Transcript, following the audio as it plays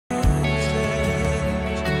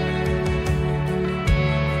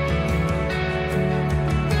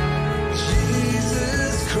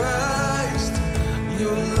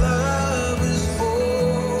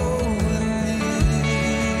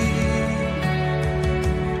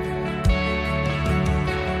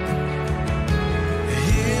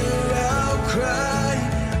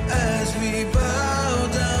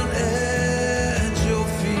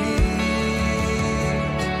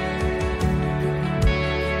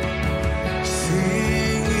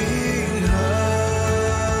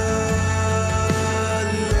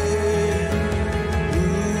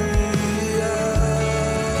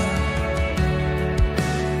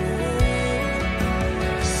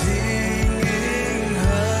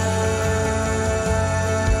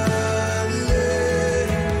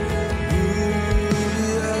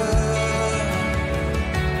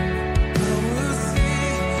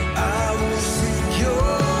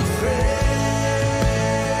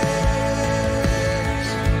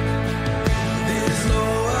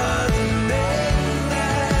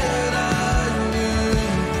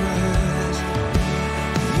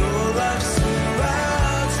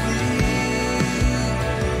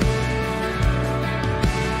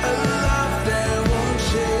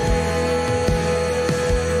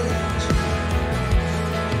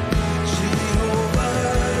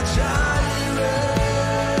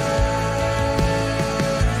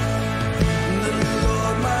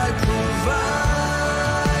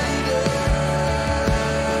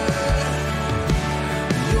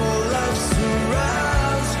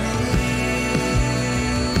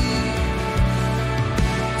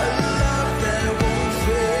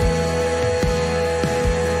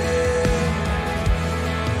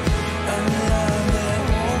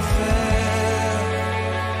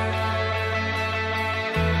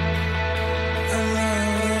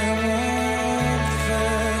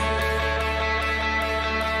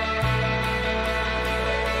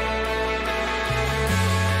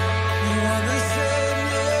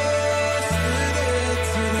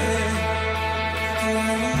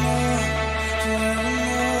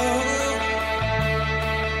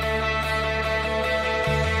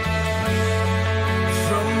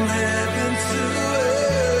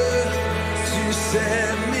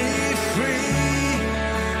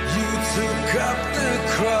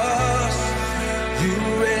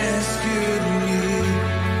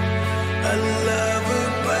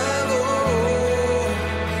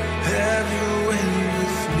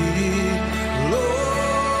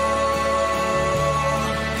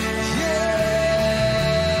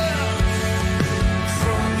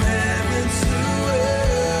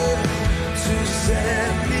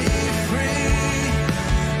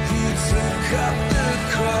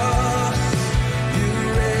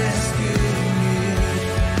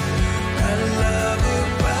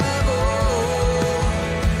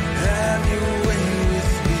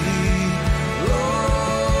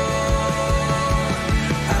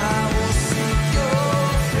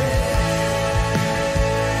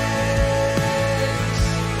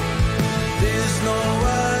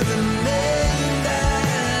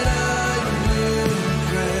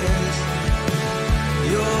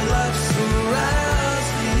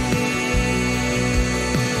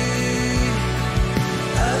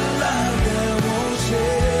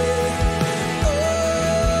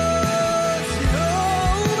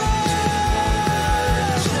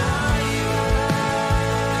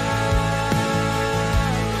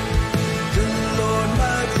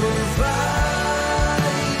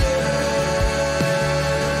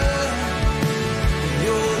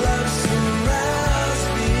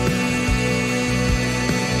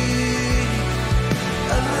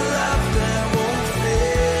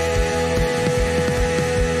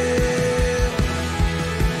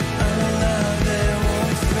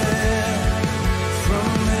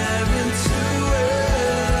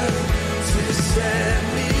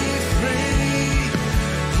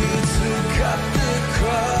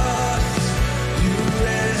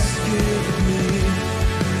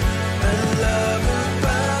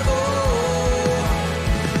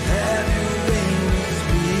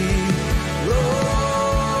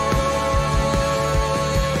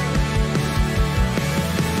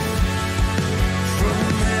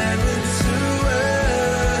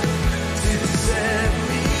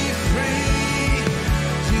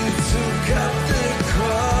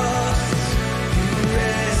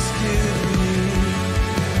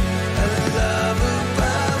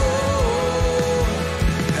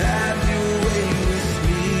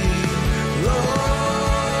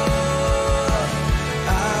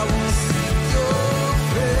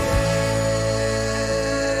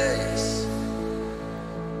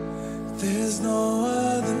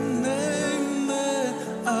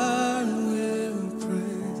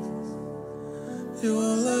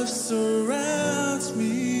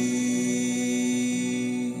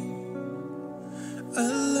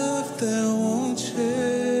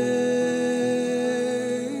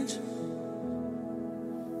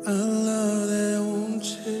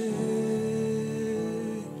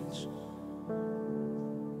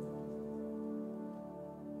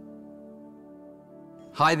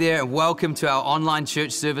Hi there and welcome to our online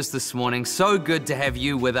church service this morning. So good to have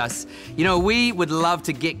you with us. You know, we would love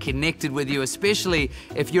to get connected with you, especially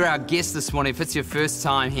if you're our guest this morning, if it's your first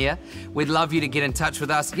time here. We'd love you to get in touch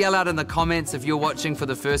with us. Yell out in the comments if you're watching for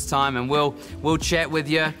the first time and we'll chat with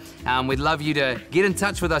you. We'd love you to get in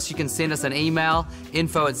touch with us. You can send us an email,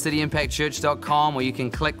 info@cityimpactchurch.com, or you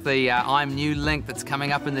can click the I'm new link that's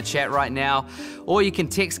coming up in the chat right now. Or you can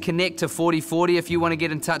text connect to 4040 if you want to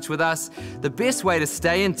get in touch with us. The best way to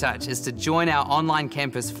stay in touch is to join our online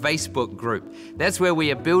campus Facebook group. That's where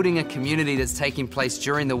we are building a community that's taking place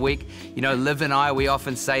during the week. You know, Liv and I, we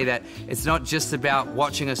often say that it's not just about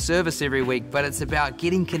watching a service every week, but it's about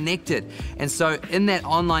getting connected. And so in that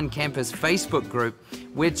online campus Facebook group,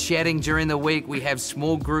 we're chatting during the week. We have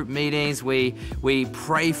small group meetings. We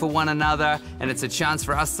pray for one another, and it's a chance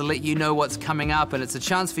for us to let you know what's coming up, and it's a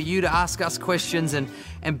chance for you to ask us questions and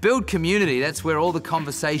build community. That's where all the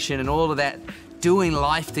conversation and all of that doing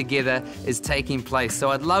life together is taking place. So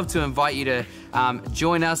I'd love to invite you to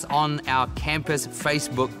join us on our campus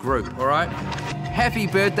Facebook group, all right? Happy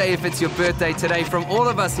birthday if it's your birthday today from all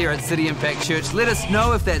of us here at City Impact Church. Let us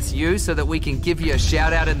know if that's you so that we can give you a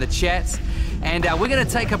shout out in the chats. And we're going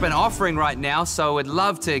to take up an offering right now, so we'd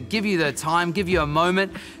love to give you the time, give you a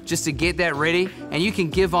moment just to get that ready. And you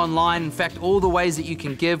can give online. In fact, all the ways that you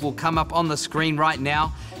can give will come up on the screen right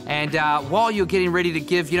now. And while you're getting ready to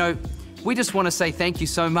give, you know, we just want to say thank you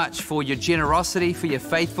so much for your generosity, for your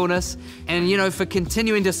faithfulness, and, you know, for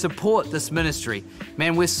continuing to support this ministry.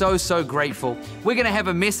 Man, we're so grateful. We're going to have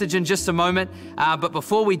a message in just a moment, but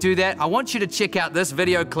before we do that, I want you to check out this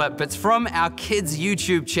video clip. It's from our kids'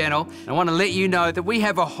 YouTube channel. I want to let you know that we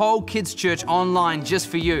have a whole kids' church online just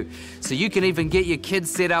for you. So you can even get your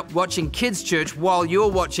kids set up watching kids' church while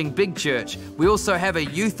you're watching big church. We also have a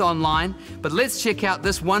youth online, but let's check out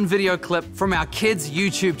this one video clip from our kids'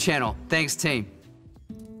 YouTube channel. Thanks, team.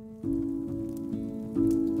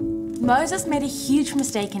 Moses made a huge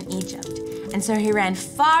mistake in Egypt, and so he ran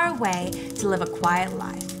far away to live a quiet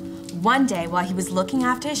life. One day, while he was looking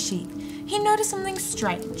after his sheep, he noticed something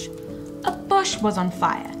strange. A bush was on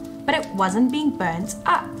fire, but it wasn't being burnt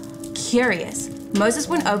up. Curious, Moses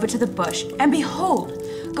went over to the bush, and behold,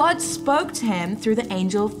 God spoke to him through the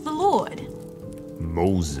angel of the Lord.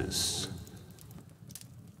 Moses.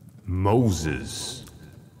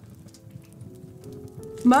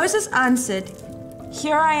 Moses answered,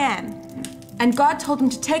 "Here I am." And God told him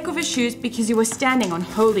to take off his shoes because he was standing on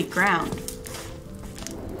holy ground.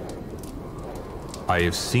 I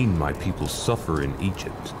have seen my people suffer in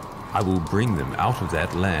Egypt. I will bring them out of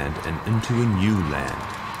that land and into a new land.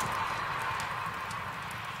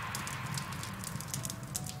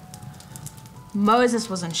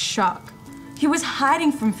 Moses was in shock. He was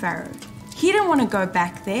hiding from Pharaoh. He didn't want to go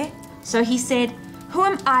back there. So he said, "Who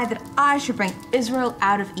am I that I should bring Israel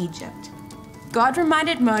out of Egypt?" God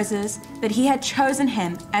reminded Moses that he had chosen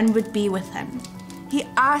him and would be with him. He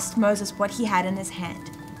asked Moses what he had in his hand.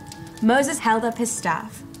 Moses held up his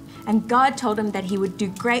staff, and God told him that he would do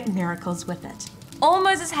great miracles with it. All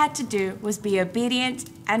Moses had to do was be obedient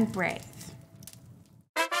and brave.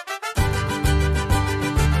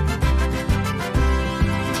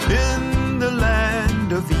 In the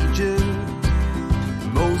land of Egypt,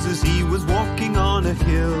 Moses, he was walking on a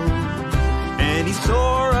hill, and he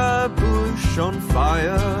saw a bush on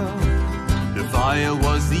fire. The fire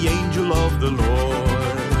was the angel of the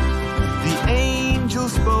Lord. The angel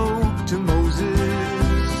spoke to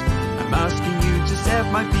Moses, "I'm asking you to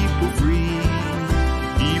set my people free."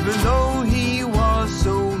 Even though he was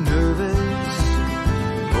so nervous,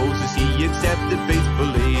 Moses, he accepted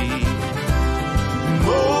faithfully.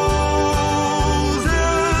 Moses,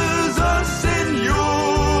 a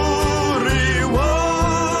Senor, he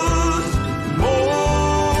was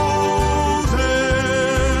Moses,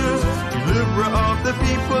 deliverer of the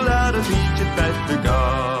people out of Egypt back to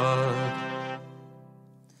God.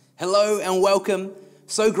 Hello and welcome.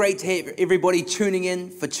 So great to have everybody tuning in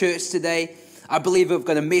for church today. I believe we've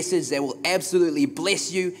got a message that will absolutely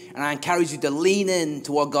bless you, and I encourage you to lean in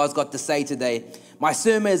to what God's got to say today. My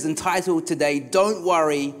sermon is entitled today, "Don't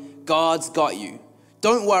Worry, God's Got You."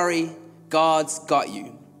 Don't worry, God's got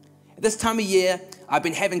you. At this time of year, I've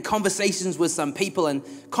been having conversations with some people, and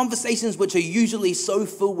conversations which are usually so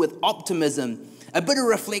filled with optimism. A bit of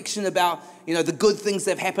reflection about, you know, the good things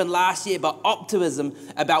that have happened last year, but optimism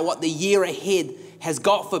about what the year ahead has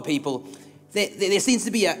got for people. There seems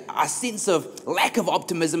to be a sense of lack of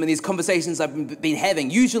optimism in these conversations I've been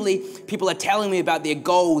having. Usually people are telling me about their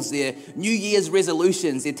goals, their New Year's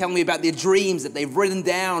resolutions. They're telling me about their dreams that they've written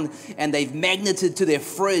down and they've magneted to their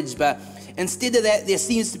fridge. But instead of that, there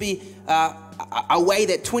seems to be a way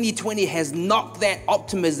that 2020 has knocked that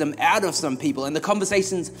optimism out of some people. And the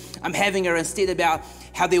conversations I'm having are instead about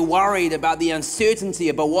how they're worried about the uncertainty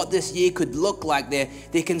about what this year could look like.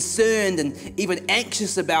 They're concerned and even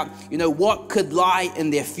anxious about, what could lie in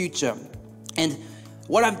their future. And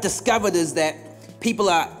what I've discovered is that people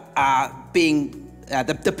are being,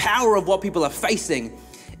 the power of what people are facing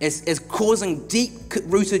is causing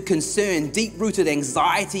deep-rooted concern, deep-rooted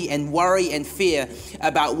anxiety and worry and fear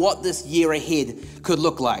about what this year ahead could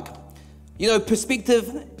look like.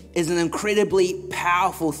 Perspective is an incredibly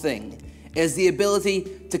powerful thing. It is the ability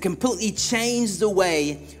to completely change the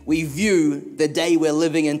way we view the day we're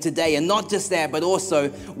living in today. And not just that, but also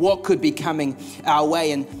what could be coming our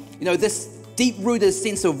way. And, this deep-rooted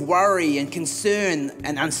sense of worry and concern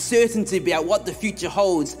and uncertainty about what the future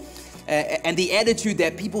holds, and the attitude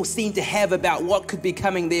that people seem to have about what could be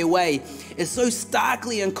coming their way is so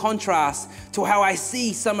starkly in contrast to how I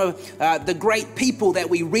see some of the great people that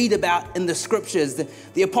we read about in the scriptures.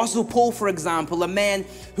 The Apostle Paul, for example, a man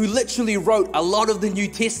who literally wrote a lot of the New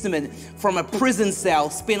Testament from a prison cell,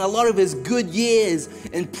 spent a lot of his good years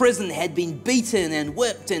in prison, had been beaten and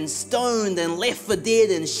whipped and stoned and left for dead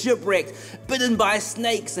and shipwrecked, bitten by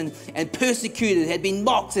snakes and persecuted, had been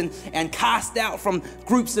mocked and cast out from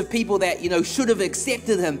groups of people that, should have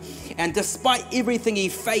accepted him. And despite everything he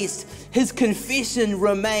faced, his confession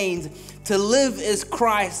remained: to live is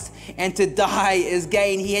Christ and to die is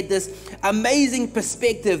gain. He had this amazing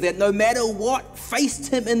perspective that no matter what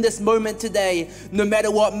faced him in this moment today, no matter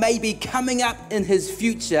what may be coming up in his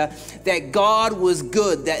future, that God was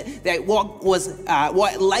good, that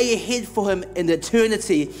what lay ahead for him in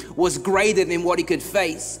eternity was greater than what he could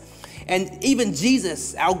face. And even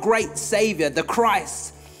Jesus, our great Savior, the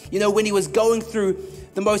Christ, when he was going through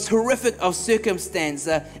the most horrific of circumstance,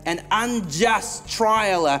 an unjust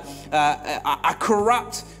trial, a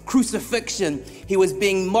corrupt crucifixion. He was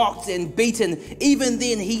being mocked and beaten. Even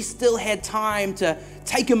then, he still had time to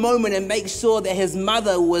take a moment and make sure that his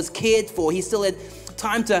mother was cared for. He still had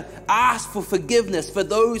time to ask for forgiveness for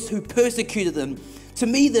those who persecuted him. To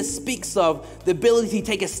me, this speaks of the ability to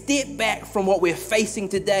take a step back from what we're facing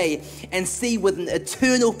today and see with an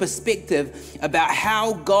eternal perspective about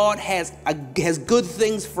how God has good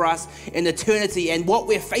things for us in eternity. And what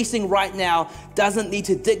we're facing right now doesn't need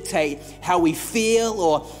to dictate how we feel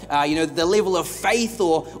or the level of faith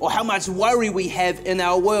or how much worry we have in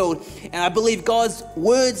our world. And I believe God's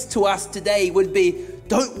words to us today would be,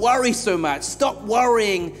 don't worry so much. Stop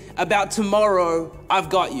worrying about tomorrow. I've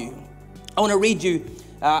got you. I want to read you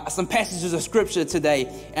some passages of scripture today.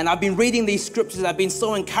 And I've been reading these scriptures. I've been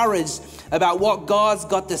so encouraged about what God's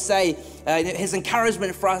got to say. His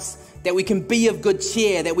encouragement for us that we can be of good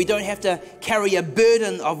cheer, that we don't have to carry a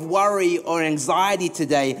burden of worry or anxiety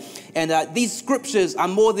today. And these scriptures are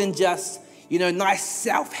more than just, nice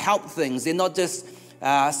self-help things. They're not just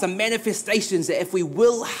some manifestations that if we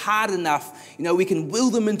will hard enough, we can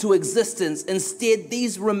will them into existence. Instead,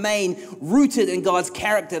 these remain rooted in God's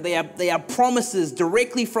character. They are promises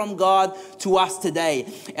directly from God to us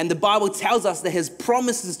today. And the Bible tells us that his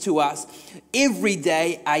promises to us every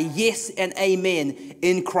day are yes and amen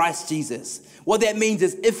in Christ Jesus. What that means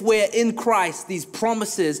is if we're in Christ, these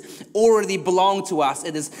promises already belong to us.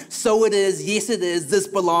 It is, so it is, yes it is, this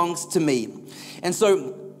belongs to me. And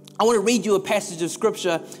so I want to read you a passage of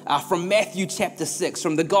scripture from Matthew chapter 6,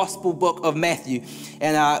 from the gospel book of Matthew.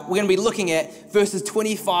 And we're going to be looking at verses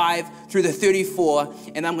 25 through to 34.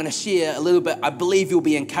 And I'm going to share a little bit, I believe you'll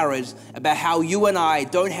be encouraged, about how you and I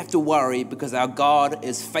don't have to worry because our God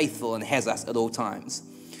is faithful and has us at all times.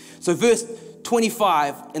 So verse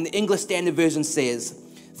 25 in the English Standard Version says,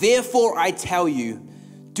 "Therefore I tell you,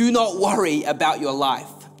 do not worry about your life,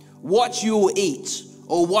 what you will eat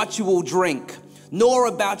or what you will drink, nor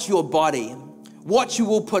about your body, what you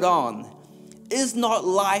will put on. Is not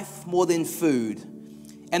life more than food,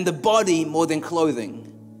 and the body more than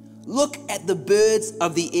clothing? Look at the birds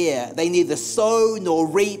of the air. They neither sow nor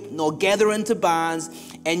reap nor gather into barns,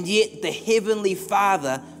 and yet the heavenly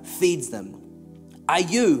Father feeds them. Are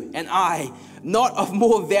you and I not of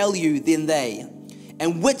more value than they?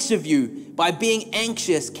 And which of you, by being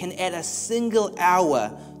anxious, can add a single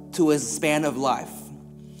hour to his span of life?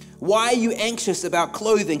 Why are you anxious about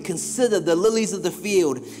clothing? Consider the lilies of the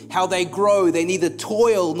field, how they grow. They neither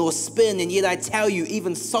toil nor spin. And yet I tell you,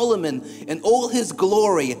 even Solomon in all his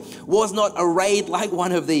glory was not arrayed like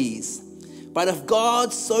one of these. But if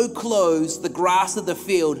God so clothes the grass of the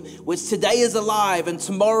field, which today is alive and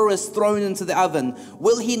tomorrow is thrown into the oven,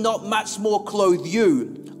 will he not much more clothe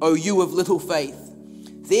you, O you of little faith?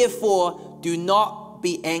 Therefore, do not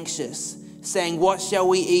be anxious, saying, what shall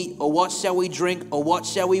we eat, or what shall we drink, or what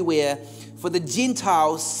shall we wear? For the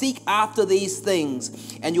Gentiles seek after these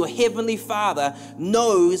things, and your heavenly Father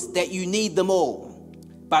knows that you need them all.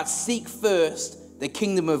 But seek first the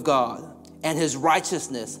kingdom of God and his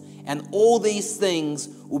righteousness, and all these things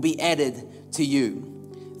will be added to you.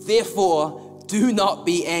 Therefore, do not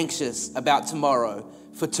be anxious about tomorrow,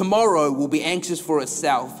 for tomorrow will be anxious for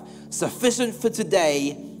itself. Sufficient for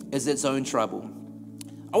today is its own trouble.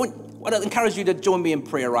 I want to encourage you to join me in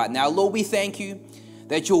prayer right now. Lord, we thank you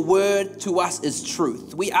that your word to us is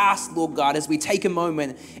truth. We ask, Lord God, as we take a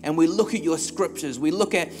moment and we look at your scriptures, we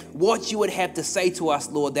look at what you would have to say to us,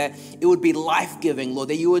 Lord, that it would be life-giving, Lord,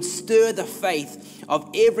 that you would stir the faith of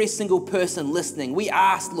every single person listening. We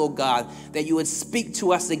ask, Lord God, that you would speak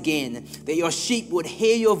to us again, that your sheep would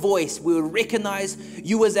hear your voice, we would recognize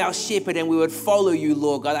you as our shepherd, and we would follow you,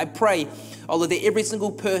 Lord God. I pray, oh Lord, that every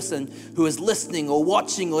single person who is listening or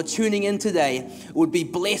watching or tuning in today would be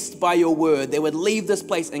blessed by your word. They would leave this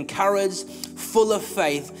place encouraged, full of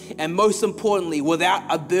faith, and most importantly, without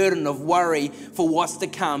a burden of worry for what's to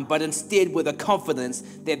come, but instead with a confidence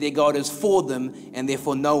that their God is for them and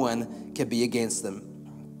therefore no one can be against them.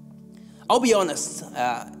 I'll be honest,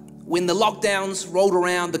 when the lockdowns rolled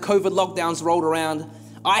around, the COVID lockdowns rolled around,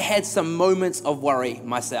 I had some moments of worry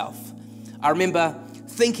myself. I remember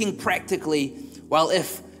thinking practically, well,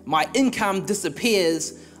 if my income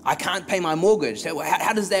disappears, I can't pay my mortgage.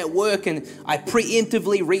 How does that work? And I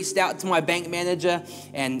preemptively reached out to my bank manager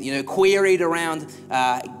and queried around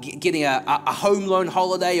getting a home loan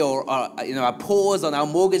holiday or a pause on our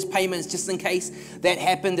mortgage payments just in case that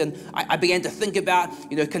happened. And I began to think about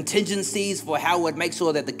contingencies for how we'd make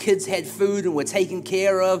sure that the kids had food and were taken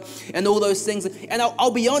care of and all those things. And I'll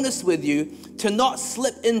be honest with you, to not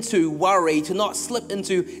slip into worry, to not slip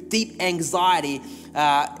into deep anxiety,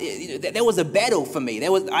 there was a battle for me.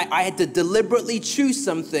 I had to deliberately choose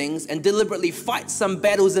some things and deliberately fight some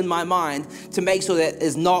battles in my mind to make sure that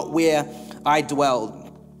is not where I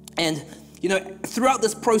dwelled. And throughout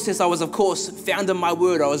this process, I was of course found in my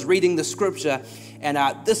word. I was reading the scripture, and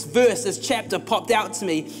this chapter popped out to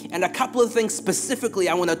me, and a couple of things specifically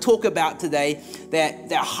I want to talk about today that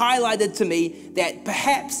highlighted to me that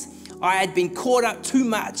perhaps I had been caught up too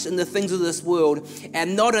much in the things of this world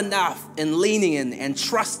and not enough in leaning in and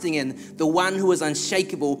trusting in the one who is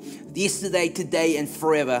unshakable yesterday, today, and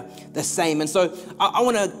forever the same. And so I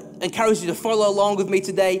want to encourage you to follow along with me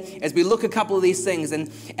today as we look at a couple of these things. And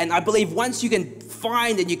I believe once you can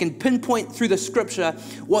find and you can pinpoint through the scripture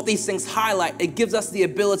what these things highlight, it gives us the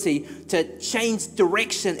ability to change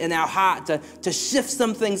direction in our heart, to shift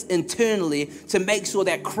some things internally, to make sure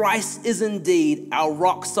that Christ is indeed our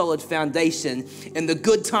rock solid foundation in the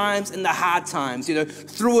good times and the hard times.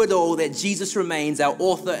 Through it all, that Jesus remains our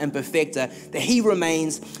author and perfecter, that he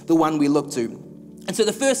remains the one we look to. And so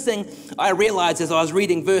the first thing I realized as I was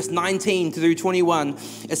reading verse 19 through 21,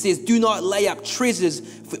 it says, do not lay up treasures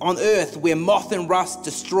on earth where moth and rust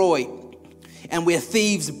destroy and where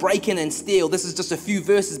thieves break in and steal. This is just a few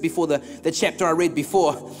verses before the chapter I read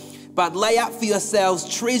before. But lay up for yourselves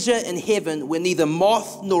treasure in heaven where neither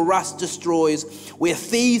moth nor rust destroys, where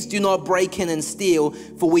thieves do not break in and steal,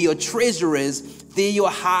 for where your treasure is, there your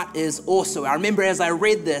heart is also. I remember as I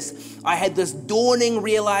read this, I had this dawning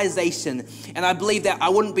realization, and I believe that I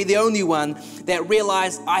wouldn't be the only one that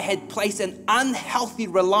realized I had placed an unhealthy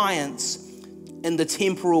reliance in the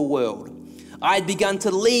temporal world. I had begun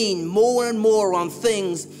to lean more and more on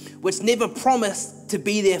things which never promised to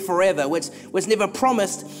be there forever, which was never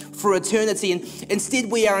promised for eternity. And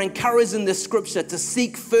instead, we are encouraged in this scripture to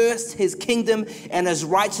seek first his kingdom and his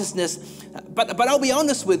righteousness. But I'll be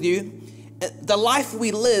honest with you, the life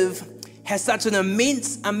we live has such an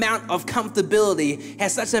immense amount of comfortability,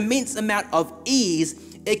 has such an immense amount of ease,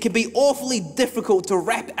 it can be awfully difficult to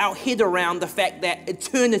wrap our head around the fact that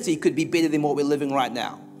eternity could be better than what we're living right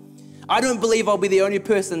now. I don't believe I'll be the only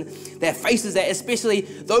person that faces that, especially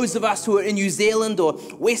those of us who are in New Zealand or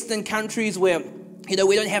Western countries where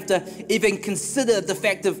we don't have to even consider the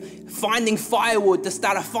fact of finding firewood to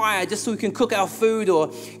start a fire just so we can cook our food, or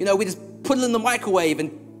we just put it in the microwave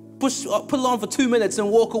and put it on for 2 minutes and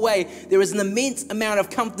walk away. There is an immense amount of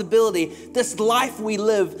comfortability. This life we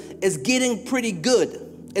live is getting pretty good.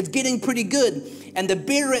 It's getting pretty good. And the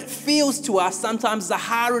better it feels to us, sometimes the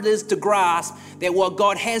harder it is to grasp that what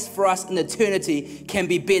God has for us in eternity can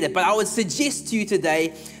be better. But I would suggest to you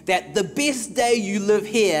today that the best day you live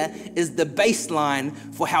here is the baseline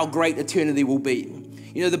for how great eternity will be.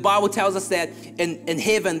 You know, the Bible tells us that in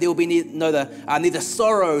heaven there will be neither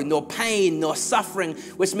sorrow, nor pain, nor suffering,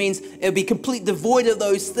 which means it'll be completely devoid of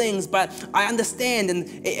those things. But I understand, and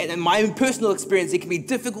in my own personal experience, it can be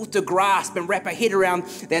difficult to grasp and wrap our head around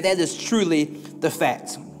that is truly the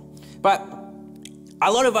fact. But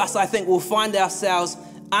a lot of us, I think, will find ourselves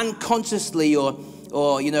unconsciously or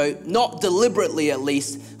not deliberately at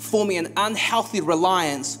least, forming an unhealthy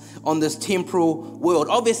reliance on this temporal world.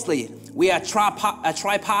 Obviously, we are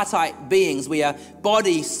tripartite beings. We are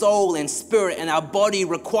body, soul, and spirit, and our body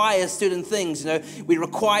requires certain things. You know, we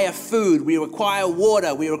require food, we require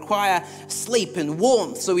water, we require sleep and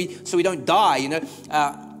warmth, so we don't die. You know,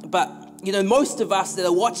 but you know, most of us that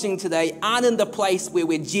are watching today aren't in the place where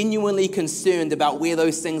we're genuinely concerned about where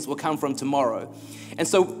those things will come from tomorrow. And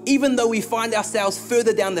so even though we find ourselves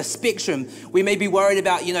further down the spectrum, we may be worried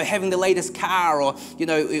about, you know, having the latest car or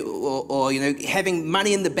having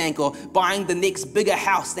money in the bank or buying the next bigger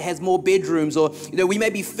house that has more bedrooms, or, you know, we may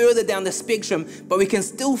be further down the spectrum, but we can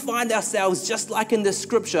still find ourselves, just like in the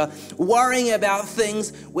scripture, worrying about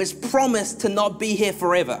things which promise to not be here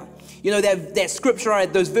forever. You know, that scripture,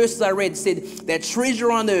 those verses I read said that treasure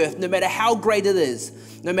on earth, no matter how great it is,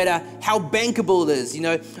 no matter how bankable it is, you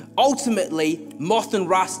know, ultimately moth and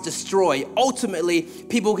rust destroy. Ultimately,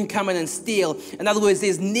 people can come in and steal. In other words,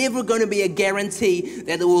 there's never going to be a guarantee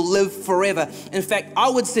that it will live forever. In fact, I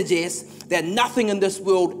would suggest that nothing in this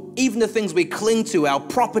world, even the things we cling to, our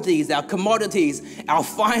properties, our commodities, our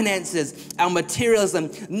finances, our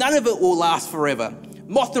materialism, none of it will last forever.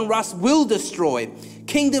 Moth and rust will destroy.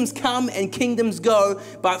 Kingdoms come and kingdoms go,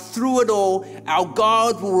 but through it all, our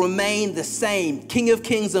God will remain the same. King of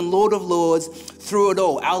kings and Lord of lords, through it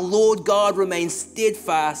all. Our Lord God remains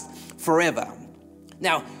steadfast forever.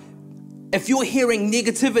 Now, if you're hearing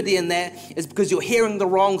negativity in that, it's because you're hearing the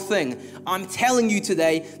wrong thing. I'm telling you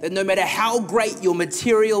today that no matter how great your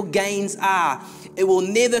material gains are, it will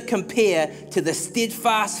never compare to the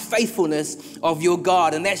steadfast faithfulness of your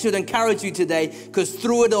God. And that should encourage you today, because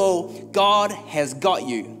through it all, God has got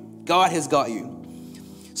you. God has got you.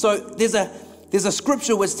 So there's a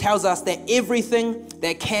scripture which tells us that everything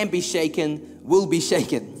that can be shaken will be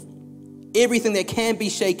shaken. Everything that can be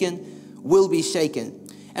shaken will be shaken.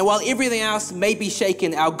 And while everything else may be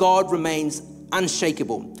shaken, our God remains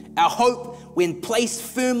unshakable. Our hope, when placed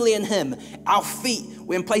firmly in Him, our feet,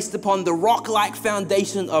 when placed upon the rock-like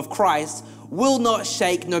foundation of Christ, will not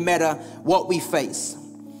shake no matter what we face.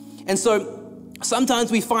 And so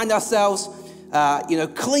sometimes we find ourselves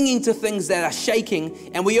clinging to things that are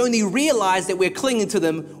shaking, and we only realize that we're clinging to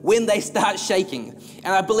them when they start shaking.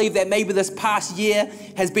 And I believe that maybe this past year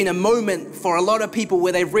has been a moment for a lot of people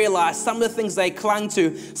where they've realized some of the things they clung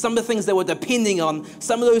to, some of the things they were depending on,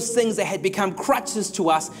 some of those things that had become crutches to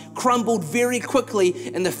us crumbled very quickly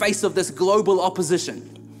in the face of this global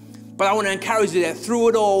opposition. But I want to encourage you that through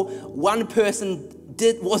it all, one person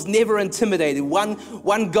was never intimidated.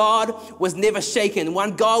 One God was never shaken.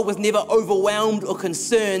 One God was never overwhelmed or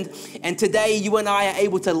concerned. And today you and I are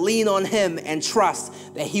able to lean on Him and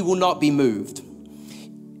trust that He will not be moved.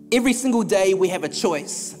 Every single day we have a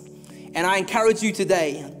choice. And I encourage you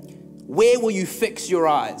today, where will you fix your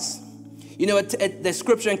eyes? You know, the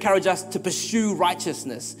scripture encourages us to pursue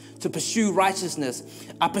righteousness, to pursue righteousness.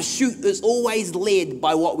 Our pursuit is always led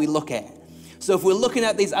by what we look at. So if we're looking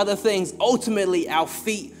at these other things, ultimately our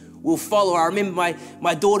feet will follow. I remember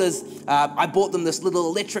my daughters, I bought them this little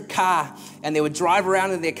electric car, and they would drive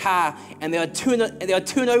around in their car, and they would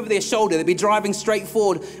turn over their shoulder. They'd be driving straight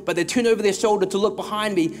forward, but they'd turn over their shoulder to look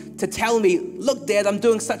behind me, to tell me, look, Dad, I'm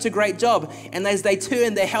doing such a great job. And as they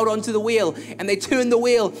turned, they held onto the wheel, and they turned the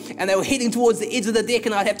wheel, and they were heading towards the edge of the deck,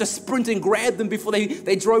 and I'd have to sprint and grab them before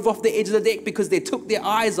they drove off the edge of the deck, because they took their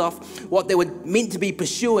eyes off what they were meant to be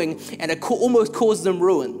pursuing, and it almost caused them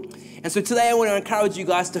ruin. And so today I want to encourage you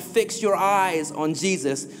guys to fix your eyes on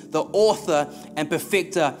Jesus, the author and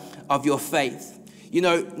perfecter of your faith. You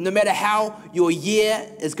know, no matter how your year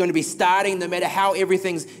is going to be starting, no matter how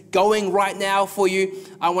everything's going right now for you,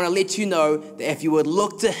 I want to let you know that if you would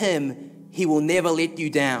look to Him, He will never let you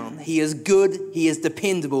down. He is good, He is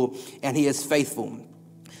dependable, and He is faithful.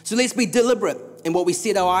 So let's be deliberate in what we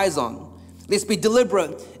set our eyes on. Let's be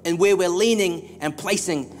deliberate in where we're leaning and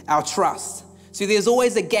placing our trust. So there's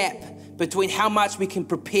always a gap between how much we can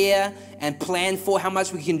prepare and plan for, how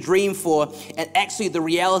much we can dream for, and actually the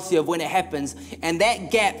reality of when it happens. And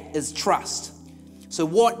that gap is trust. So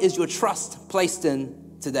what is your trust placed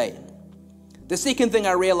in today? The second thing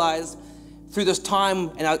I realized through this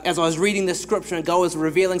time, and as I was reading this scripture and God was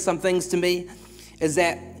revealing some things to me, is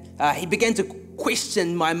that He began to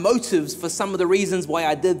question my motives for some of the reasons why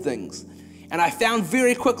I did things. And I found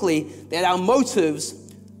very quickly that our motives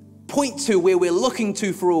point to where we're looking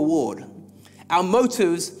to for reward. Our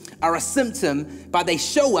motives are a symptom, but they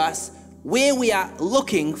show us where we are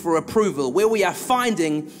looking for approval, where we are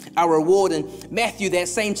finding our reward. In Matthew, that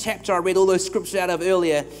same chapter I read all those scriptures out of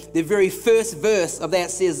earlier, the very first verse of that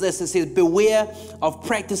says this. It says, beware of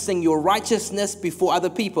practicing your righteousness before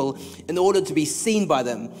other people in order to be seen by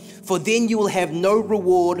them, for then you will have no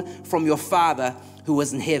reward from your Father who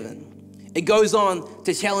is in heaven. It goes on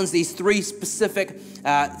to challenge these three specific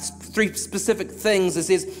things. It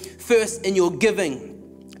says, first, in your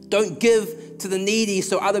giving, don't give to the needy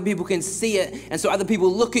so other people can see it, and so other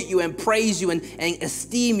people look at you and praise you and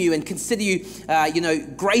esteem you and consider you,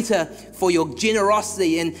 greater for your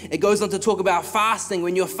generosity. And it goes on to talk about fasting.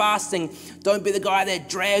 When you're fasting, don't be the guy that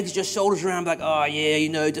drags your shoulders around like, oh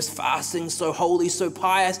yeah, just fasting, so holy, so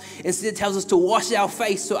pious. Instead, it tells us to wash our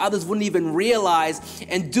face so others wouldn't even realize,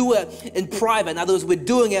 and do it in private. In other words, we're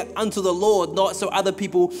doing it unto the Lord, not so other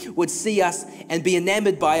people would see us and be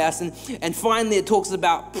enamored by us. And finally, it talks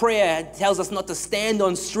about prayer. It tells us not to stand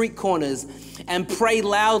on street corners and pray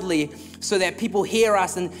loudly so that people hear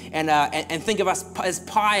us and think of us as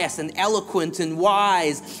pious and eloquent and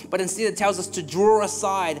wise. But instead, it tells us to draw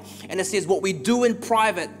aside. And it says what we do in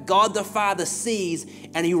private, God the Father sees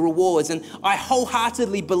and he rewards. And I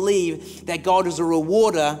wholeheartedly believe that God is a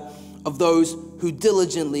rewarder of those who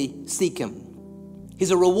diligently seek him.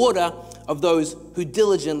 He's a rewarder of those who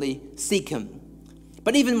diligently seek him.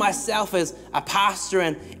 But even myself as a pastor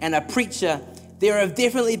and a preacher, there have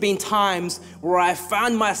definitely been times where I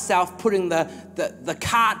found myself putting the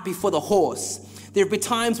cart before the horse. There have been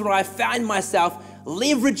times where I found myself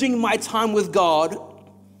leveraging my time with God,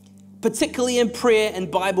 particularly in prayer and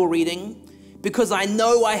Bible reading, because I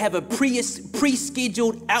know I have a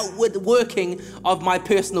pre-scheduled outward working of my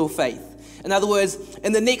personal faith. In other words,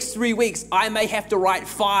 in the next 3 weeks, I may have to write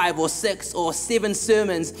 5 or 6 or 7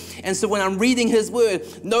 sermons. And so when I'm reading his word,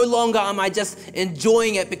 no longer am I just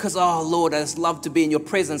enjoying it because, oh Lord, I just love to be in your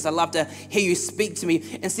presence. I love to hear you speak to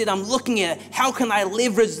me. Instead, I'm looking at how can I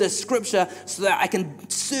leverage this scripture so that I can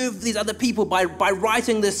serve these other people by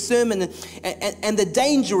writing this sermon. And the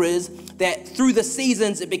danger is that through the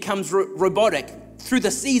seasons, it becomes robotic. Through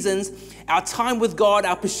the seasons, our time with God,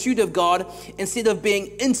 our pursuit of God, instead of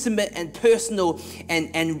being intimate and personal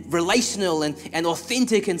and relational and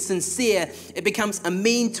authentic and sincere, it becomes a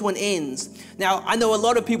mean to an end. Now, I know a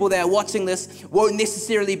lot of people that are watching this won't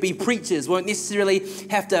necessarily be preachers, won't necessarily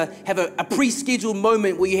have to have a pre-scheduled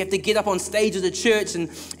moment where you have to get up on stage of the church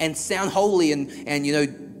and sound holy and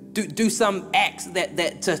do some acts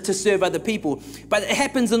to serve other people. But it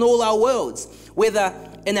happens in all our worlds, whether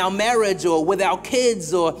in our marriage or with our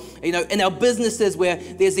kids or in our businesses, where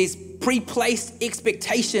there's these pre-placed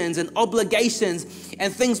expectations and obligations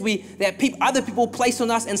and things other people place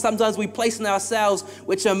on us, and sometimes we place on ourselves,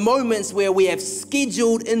 which are moments where we have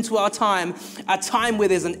scheduled into our time, a time where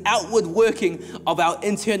there's an outward working of our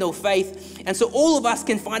internal faith. And so all of us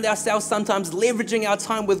can find ourselves sometimes leveraging our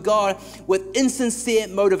time with God with insincere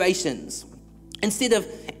motivations. Instead of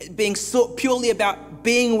being purely about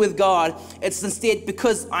being with God, it's instead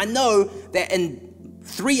because I know that in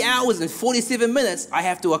 3 hours and 47 minutes, I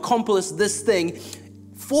have to accomplish this thing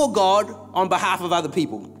for God on behalf of other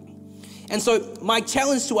people. And so my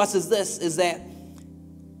challenge to us is that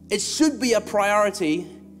it should be a priority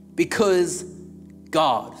because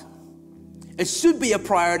God. It should be a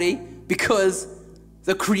priority because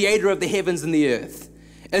the creator of the heavens and the earth.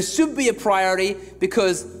 It should be a priority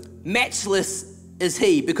because matchless is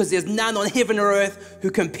he, because there's none on heaven or earth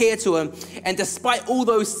who compare to him. And despite all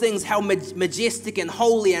those things, how majestic and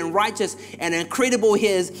holy and righteous and incredible he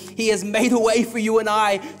is, he has made a way for you and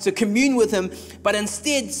I to commune with him. But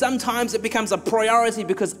instead, sometimes it becomes a priority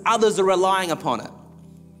because others are relying upon it.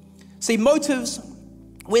 See, motives,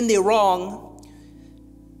 when they're wrong,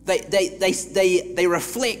 they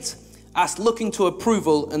reflect us looking to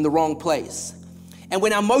approval in the wrong place. And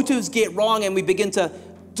when our motives get wrong and we begin to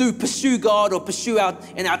pursue God or pursue our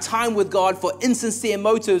time with God for insincere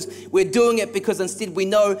motives, we're doing it because instead we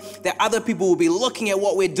know that other people will be looking at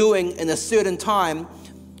what we're doing in a certain time.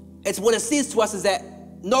 It's what it says to us is that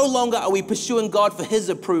no longer are we pursuing God for his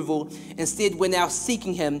approval. Instead, we're now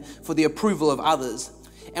seeking him for the approval of others.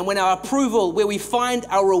 And when our approval, where we find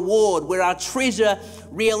our reward, where our treasure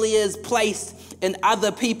really is placed in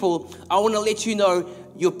other people, I want to let you know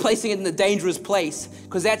you're placing it in a dangerous place,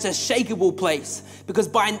 because that's a shakeable place. Because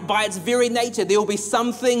by its very nature, there will be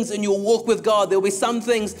some things in your walk with God. There will be some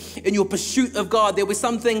things in your pursuit of God. There will be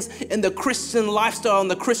some things in the Christian lifestyle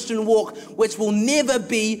and the Christian walk which will never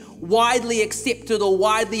be widely accepted or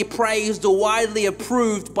widely praised or widely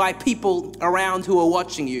approved by people around who are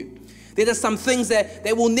watching you. There are some things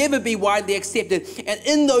that will never be widely accepted. And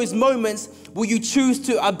in those moments, will you choose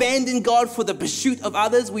to abandon God for the pursuit of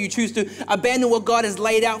others? Will you choose to abandon what God has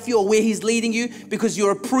laid out for you or where He's leading you because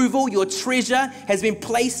your approval, your treasure has been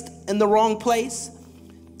placed in the wrong place?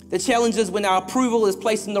 The challenge is when our approval is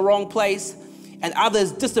placed in the wrong place and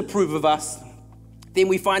others disapprove of us, then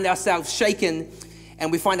we find ourselves shaken,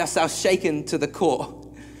 and we find ourselves shaken to the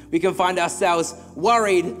core. We can find ourselves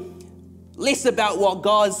worried, less about what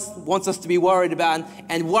God wants us to be worried about,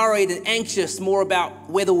 and worried and anxious more about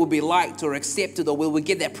whether we'll be liked or accepted, or will we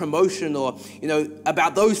get that promotion, or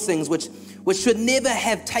about those things which should never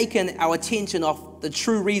have taken our attention off the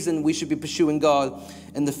true reason we should be pursuing God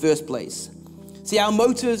in the first place. See, our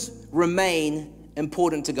motives remain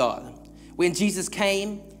important to God. When Jesus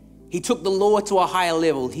came, He took the law to a higher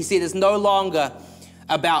level. He said it's no longer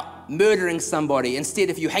about murdering somebody. Instead,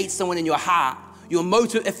 if you hate someone in your heart, your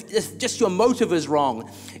motive, if just your motive is wrong,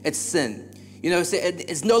 it's sin.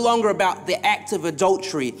 It's no longer about the act of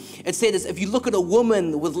adultery. It says if you look at a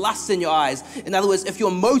woman with lust in your eyes, in other words, if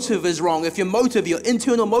your motive is wrong, if your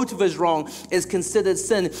internal motive is wrong, is considered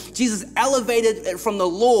sin. Jesus elevated it from the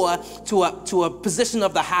law to a position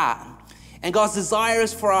of the heart. And God's desire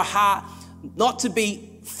is for our heart not to be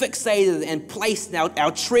fixated and placed in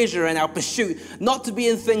our treasure and our pursuit, not to be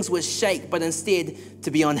in things which shake, but instead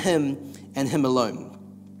to be on Him and Him alone.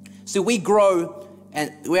 So we grow,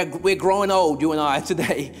 and we're growing old, you and I,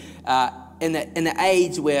 today, in the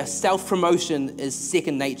age where self-promotion is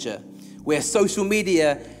second nature, where social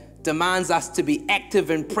media demands us to be active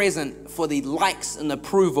and present for the likes and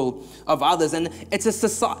approval of others. And it's a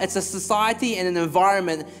society and an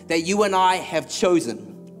environment that you and I have chosen.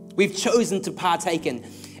 We've chosen to partake in.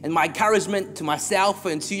 And my encouragement to myself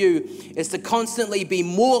and to you is to constantly be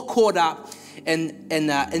more caught up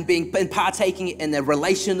in partaking in a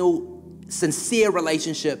relational, sincere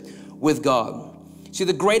relationship with God. See,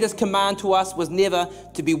 the greatest command to us was never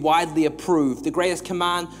to be widely approved. The greatest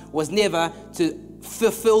command was never to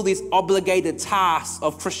fulfill these obligated tasks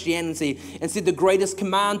of Christianity. Instead, the greatest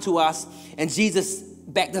command to us, and Jesus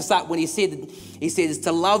backed us up when he said is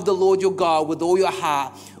to love the Lord your God with all your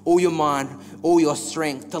heart, all your mind, all your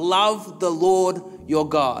strength. To love the Lord your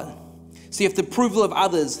God. See, if the approval of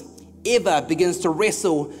others ever begins to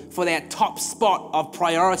wrestle for that top spot of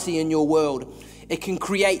priority in your world, it can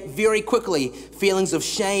create very quickly feelings of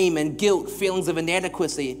shame and guilt, feelings of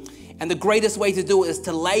inadequacy. And the greatest way to do it is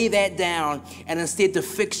to lay that down and instead to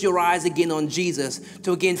fix your eyes again on Jesus,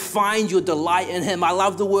 to again find your delight in Him. I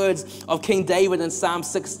love the words of King David in Psalm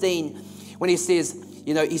 16 when he says,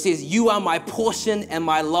 you are my portion and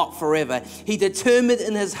my lot forever. He determined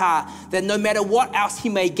in his heart that no matter what else he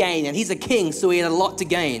may gain, and he's a king, so he had a lot to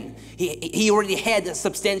gain. He already had a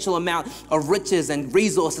substantial amount of riches and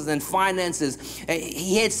resources and finances.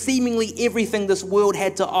 He had seemingly everything this world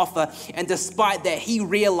had to offer. And despite that, he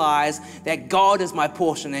realized that God is my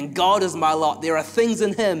portion and God is my lot. There are things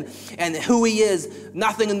in Him and who He is,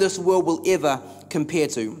 nothing in this world will ever compare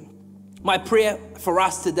to. My prayer for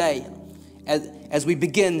us today, as we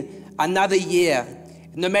begin another year,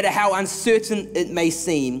 no matter how uncertain it may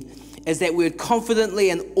seem, is that we would confidently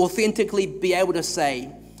and authentically be able to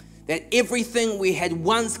say that everything we had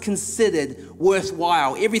once considered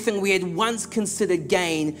worthwhile, everything we had once considered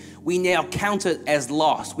gain, we now count it as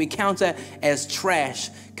loss. We count it as trash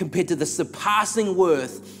compared to the surpassing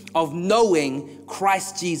worth of knowing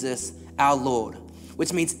Christ Jesus our Lord,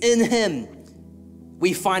 which means in Him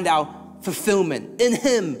we find our fulfillment. In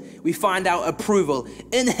Him we find our approval.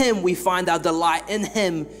 In Him we find our delight. In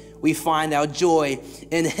Him we find our joy.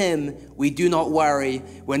 In Him we do not worry.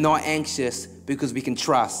 We're not anxious because we can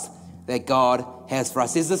trust that God has for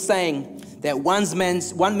us. There's a saying that one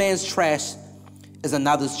man's trash is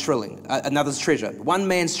another's treasure. One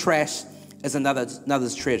man's trash is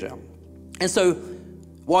another's treasure. And so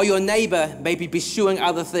while your neighbor may be pursuing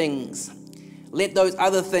other things, let those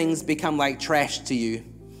other things become like trash to you,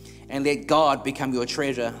 and let God become your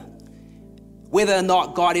treasure. Whether or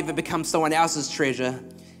not God ever becomes someone else's treasure,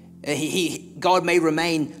 God may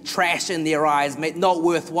remain trash in their eyes, not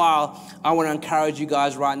worthwhile. I want to encourage you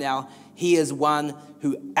guys right now. He is one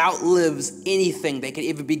who outlives anything that could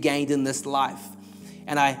ever be gained in this life.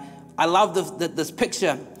 And I love this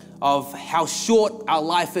picture of how short our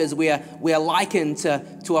life is. We are likened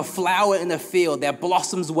to a flower in a field that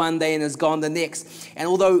blossoms one day and is gone the next. And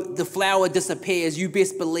although the flower disappears, you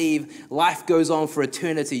best believe life goes on for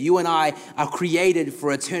eternity. You and I are created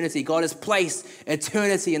for eternity. God has placed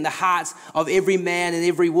eternity in the hearts of every man and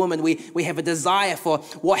every woman. We have a desire for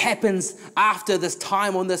what happens after this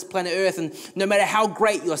time on this planet Earth. And no matter how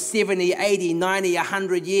great your 70, 80, 90,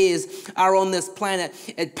 100 years are on this planet,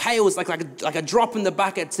 it pales like a drop in the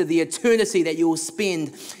bucket to the eternity that you will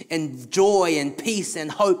spend in joy and peace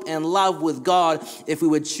and hope and love with God if we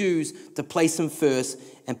would choose to place Him first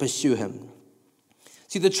and pursue Him.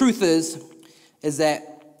 See, the truth is that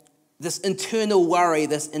this internal worry,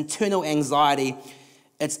 this internal anxiety,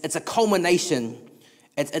 it's a culmination,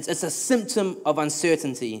 it's a symptom of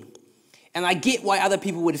uncertainty. And I get why other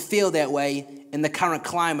people would feel that way in the current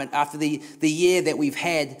climate after the year that we've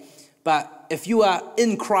had. But if you are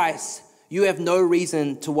in Christ, you have no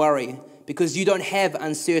reason to worry because you don't have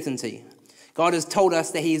uncertainty. God has told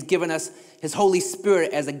us that He has given us His Holy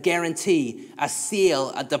Spirit as a guarantee, a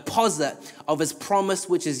seal, a deposit of His promise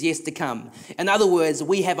which is yet to come. In other words,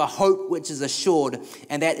 we have a hope which is assured,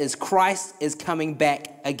 and that is Christ is coming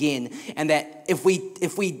back again. And that if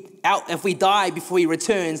we die before He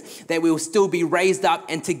returns, that we will still be raised up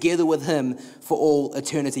and together with Him for all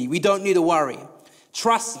eternity. We don't need to worry.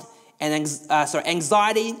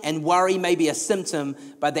 Anxiety and worry may be a symptom,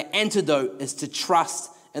 but the antidote is to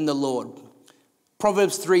trust in the Lord.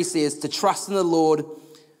 Proverbs 3 says to trust in the Lord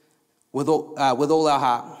with all our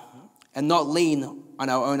heart and not lean on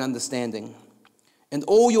our own understanding. In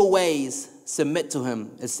all your ways submit to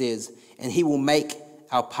Him, it says, and He will make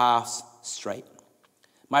our paths straight.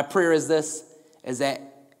 My prayer is that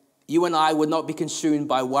you and I would not be consumed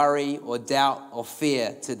by worry or doubt or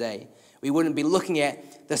fear today. We wouldn't be looking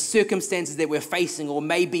at the circumstances that we're facing or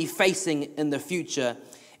may be facing in the future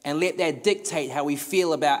and let that dictate how we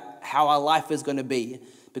feel about how our life is going to be,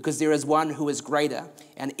 because there is one who is greater.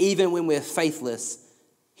 And even when we're faithless,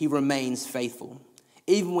 He remains faithful.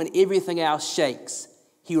 Even when everything else shakes,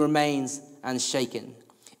 He remains unshaken.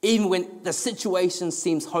 Even when the situation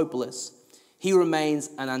seems hopeless, He remains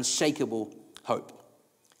an unshakable hope.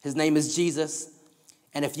 His name is Jesus,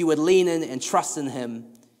 and if you would lean in and trust in Him,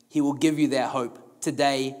 He will give you that hope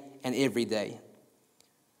today and every day.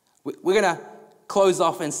 We're going to close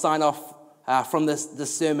off and sign off from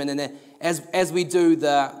this sermon, and as we do,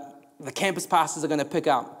 the campus pastors are going to pick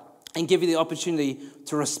up and give you the opportunity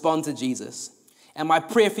to respond to Jesus. And my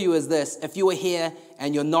prayer for you is this: if you are here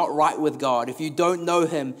and you're not right with God, if you don't know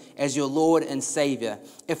Him as your Lord and Savior,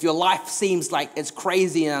 if your life seems like it's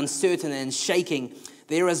crazy and uncertain and shaking,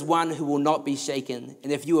 there is one who will not be shaken.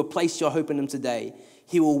 And if you will place your hope in Him today,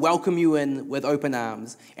 He will welcome you in with open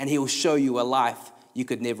arms, and He will show you a life you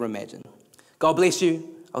could never imagine. God bless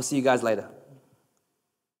you. I'll see you guys later.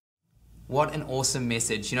 What an awesome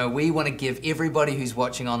message. You know, we want to give everybody who's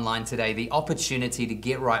watching online today the opportunity to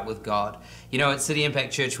get right with God. You know, at City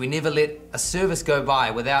Impact Church, we never let a service go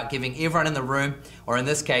by without giving everyone in the room, or in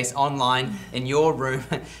this case, online, in your room,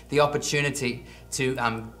 the opportunity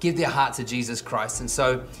to give their heart to Jesus Christ. And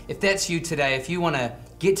so if that's you today, if you want to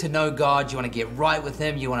get to know God, you want to get right with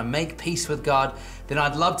Him, you want to make peace with God, then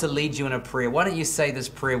I'd love to lead you in a prayer. Why don't you say this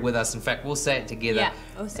prayer with us? In fact, we'll say it together. Yeah,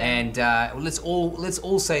 awesome. And let's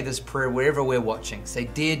all say this prayer wherever we're watching. Say,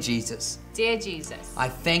 Dear Jesus. Dear Jesus, I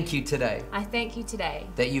thank you today. I thank you today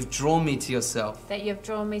That you've drawn me to yourself. that you've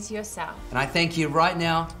drawn me to yourself. And I thank you right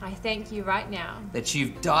now I thank you right now that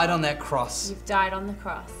you've died on that cross. you've died on the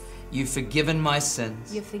cross. You've forgiven my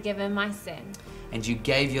sins. You've forgiven my sin, And you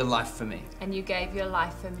gave your life for me. and you gave your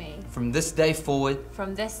life for me. From this day forward,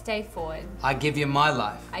 From this day forward, I give you my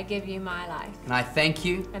life. I give you my life, And I thank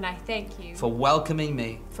you and I thank you for welcoming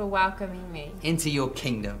me for welcoming me into your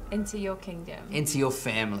kingdom, into your kingdom, into your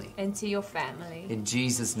family. into your family. In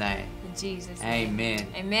Jesus' name. In Jesus' name. Amen.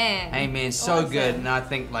 Amen. Amen. So Awesome. good. And I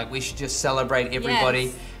think we should just celebrate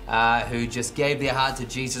everybody who just gave their heart to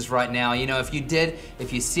Jesus right now. You know, if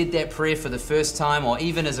you said that prayer for the first time, or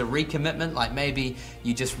even as a recommitment, like maybe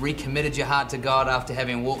you just recommitted your heart to God after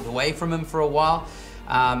having walked away from Him for a while,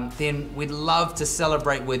 then we'd love to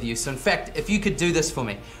celebrate with you. So in fact, if you could do this for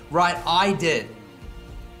me, write, I did.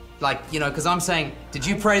 Like, you know, because I'm saying, did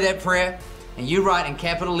you pray that prayer? And you write in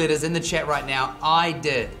capital letters in the chat right now, I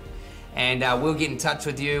did. And we'll get in touch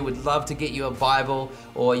with you. We'd love to get you a Bible,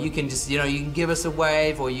 or you can just, you know, you can give us a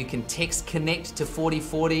wave, or you can text connect to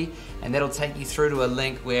 4040, and that'll take you through to a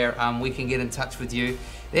link where we can get in touch with you.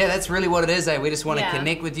 Yeah, that's really what it is, eh? We just want to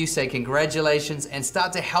connect with you, say congratulations, and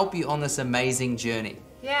start to help you on this amazing journey.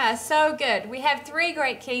 Yeah, so good. We have 3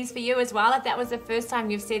 great keys for you as well, if that was the first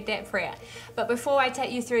time you've said that prayer. But before I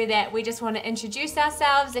take you through that, we just want to introduce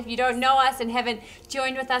ourselves. If you don't know us and haven't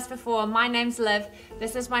joined with us before, my name's Liv.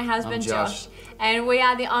 This is my husband, I'm Josh. And we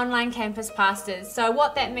are the online campus pastors. So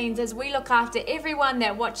what that means is we look after everyone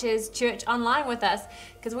that watches church online with us,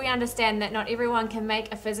 because we understand that not everyone can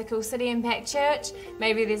make a physical City Impact church.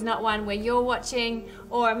 Maybe there's not one where you're watching,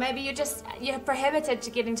 or maybe you're prohibited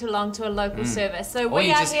to getting along to a local service. So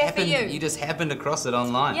we are here for you. You just happened across it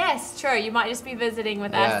online. Yes, true. You might just be visiting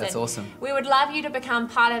with us. Yeah, that's awesome. We would love you to become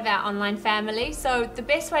part of our online family. So the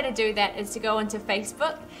best way to do that is to go into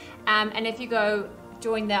Facebook, and if you go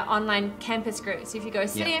join the online campus group. So if you go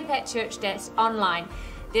City Impact Church online,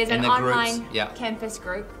 there's an online campus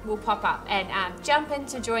group will pop up, and jump in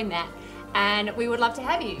to join that. And we would love to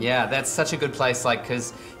have you. Yeah, that's such a good place,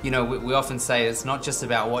 because we often say it's not just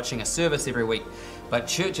about watching a service every week, but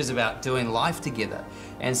church is about doing life together.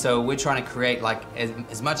 And so we're trying to create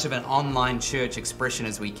as much of an online church expression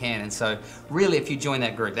as we can. And so really, if you join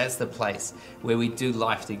that group, that's the place where we do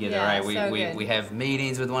life together, right? We have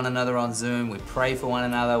meetings with one another on Zoom, we pray for one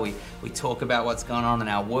another, we talk about what's going on in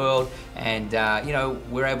our world, and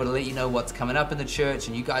we're able to let you know what's coming up in the church,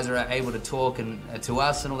 and you guys are able to talk to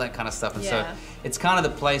us and all that kind of stuff. And so it's kind of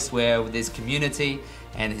the place where there's community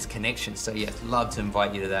and there's connection. So yeah, love to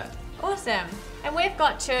invite you to that. Awesome. And we've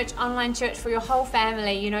got online church for your whole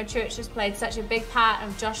family. Church has played such a big part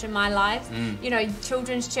of Josh and my lives.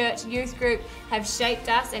 Children's church, youth group have shaped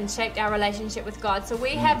us and shaped our relationship with God. So we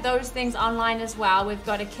have those things online as well. We've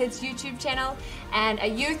got a kids YouTube channel and a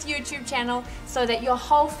youth YouTube channel, so that your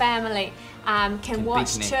whole family can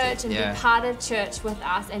watch church and be part of church with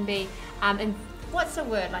us, and be, and what's the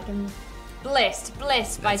word, blessed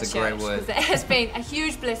by church. That's a great word. It has been a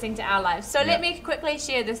huge blessing to our lives. So let me quickly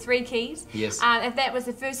share the 3 keys. Yes. If that was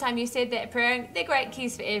the first time you said that prayer, they're great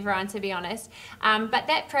keys for everyone, to be honest. But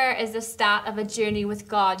that prayer is the start of a journey with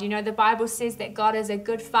God. The Bible says that God is a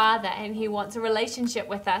good Father, and He wants a relationship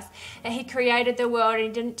with us. That He created the world and He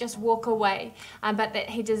didn't just walk away, but that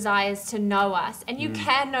He desires to know us. And you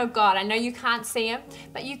can know God. I know you can't see Him,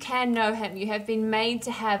 but you can know Him. You have been made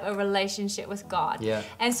to have a relationship with God. Yeah.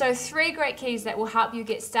 And so 3 great keys that will help you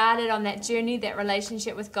get started on that journey, that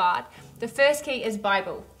relationship with God. The first key is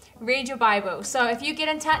Bible. Read your Bible. So if you get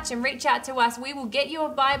in touch and reach out to us, we will get you a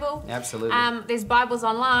Bible. Absolutely. There's Bibles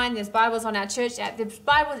online, there's Bibles on our church app, there's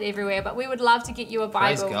Bibles everywhere, but we would love to get you a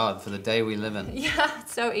Bible. Praise God for the day we live in. Yeah,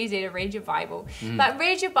 it's so easy to read your Bible. But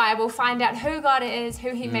read your Bible, find out who God is,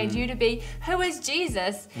 who He made you to be, who is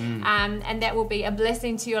Jesus, and that will be a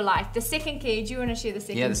blessing to your life. The second key, do you want to share the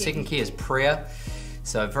second key? Yeah, the second key is prayer.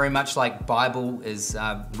 So very much like Bible is,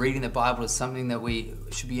 reading the Bible is something that we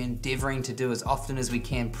should be endeavoring to do as often as we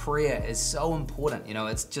can. Prayer is so important.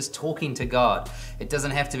 It's just talking to God. It doesn't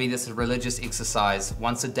have to be this religious exercise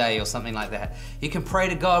once a day or something like that. You can pray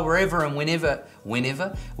to God wherever and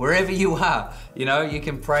wherever you are. You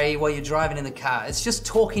can pray while you're driving in the car. It's just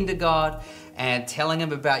talking to God and telling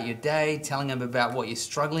Him about your day, telling Him about what you're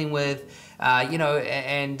struggling with,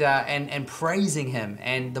 and praising Him.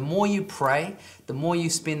 And the more you pray, the more you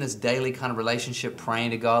spend this daily kind of relationship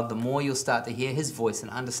praying to God, the more you'll start to hear His voice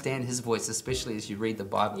and understand His voice, especially as you read the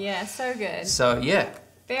Bible. Yeah, so good. So yeah.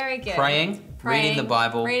 Very good. Praying, reading the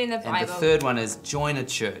Bible. And the third one is join a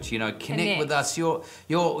church. Connect with us.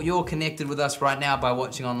 You're connected with us right now by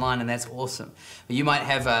watching online, and that's awesome. But you might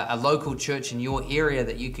have a local church in your area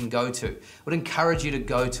that you can go to. I would encourage you to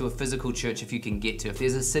go to a physical church if you can get to. If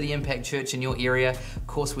there's a City Impact church in your area, of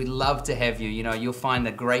course, we'd love to have you. You'll find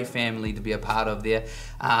a great family to be a part of there.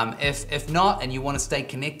 If not, and you want to stay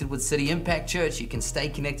connected with City Impact Church, you can stay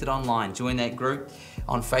connected online. Join that group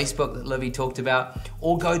on Facebook that Livy talked about,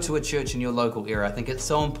 or go to a church in your local area. I think it's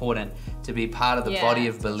so important to be part of the body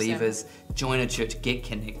of believers. Awesome. Join a church, get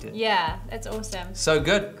connected. Yeah, that's awesome. So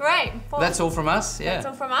good. Great. Well, that's all from us. Yeah. That's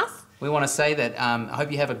all from us. We want to say that I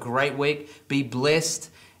hope you have a great week. Be blessed.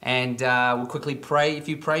 And we'll quickly pray. If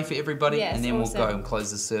you pray for everybody, and then we'll go and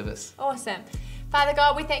close the service. Awesome. Father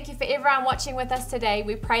God, we thank you for everyone watching with us today.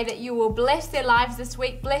 We pray that you will bless their lives this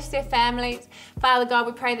week, bless their families. Father God,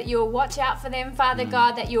 we pray that you will watch out for them, Father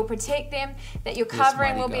God, that you will protect them, that your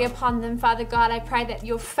covering will be upon them. Father God, I pray that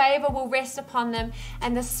your favor will rest upon them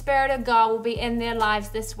and the Spirit of God will be in their lives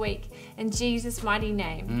this week. In Jesus' mighty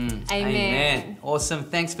name, amen. Amen. Awesome.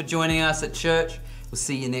 Thanks for joining us at church. We'll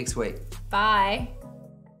see you next week. Bye.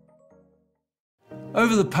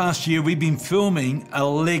 Over the past year, we've been filming a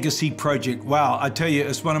legacy project. Wow, I tell you,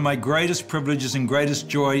 it's one of my greatest privileges and greatest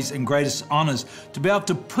joys and greatest honors to be able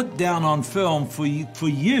to put down on film for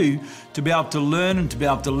you to be able to learn and to be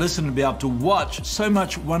able to listen and be able to watch so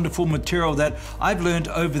much wonderful material that I've learned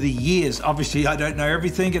over the years. Obviously, I don't know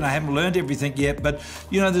everything and I haven't learned everything yet, but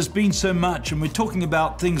you know, there's been so much, and we're talking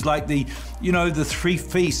about things like the 3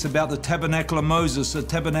 feasts, about the tabernacle of Moses, the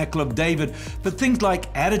tabernacle of David, but things like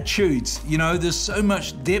attitudes, there's so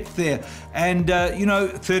much depth there, and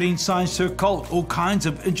 13 signs to a cult, all kinds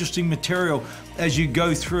of interesting material as you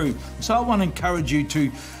go through. So I want to encourage you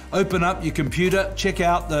to open up your computer, check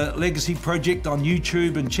out the Legacy Project on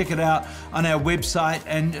YouTube, and check it out on our website,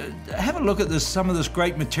 and have a look at some of this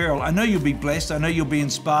great material. I know you'll be blessed, I know you'll be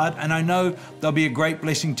inspired, and I know they'll be a great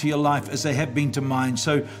blessing to your life as they have been to mine.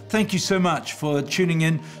 So thank you so much for tuning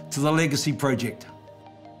in to the Legacy Project.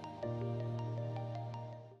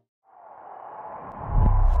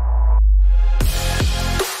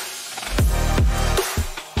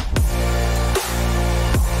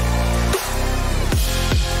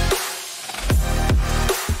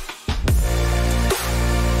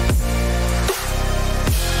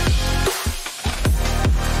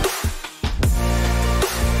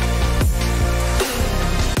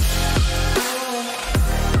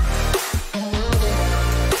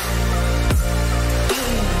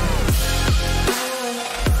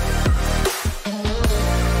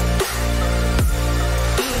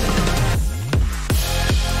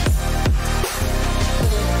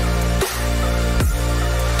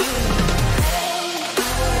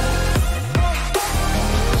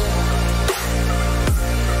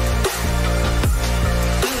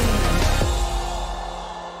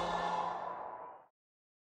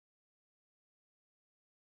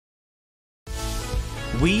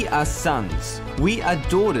 We are sons, we are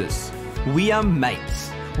daughters, we are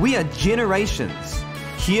mates, we are generations.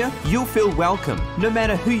 Here, you'll feel welcome no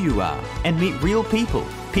matter who you are, and meet real people,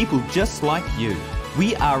 people just like you.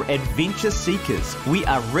 We are adventure seekers, we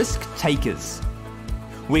are risk takers.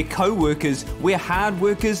 We're co-workers, we're hard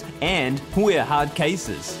workers, and we're hard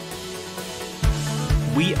cases.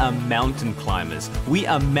 We are mountain climbers, we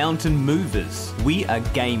are mountain movers, we are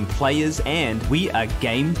game players, and we are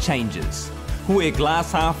game changers. We're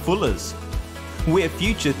glass half fullers. We're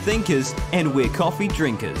future thinkers, and we're coffee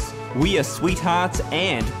drinkers. We are sweethearts,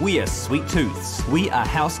 and we are sweet tooths. We are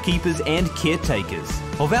housekeepers and caretakers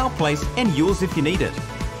of our place and yours if you need it.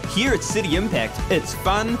 Here at City Impact, it's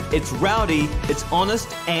fun, it's rowdy, it's honest,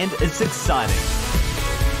 and it's exciting.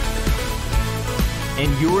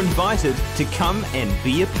 And you're invited to come and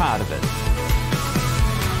be a part of it.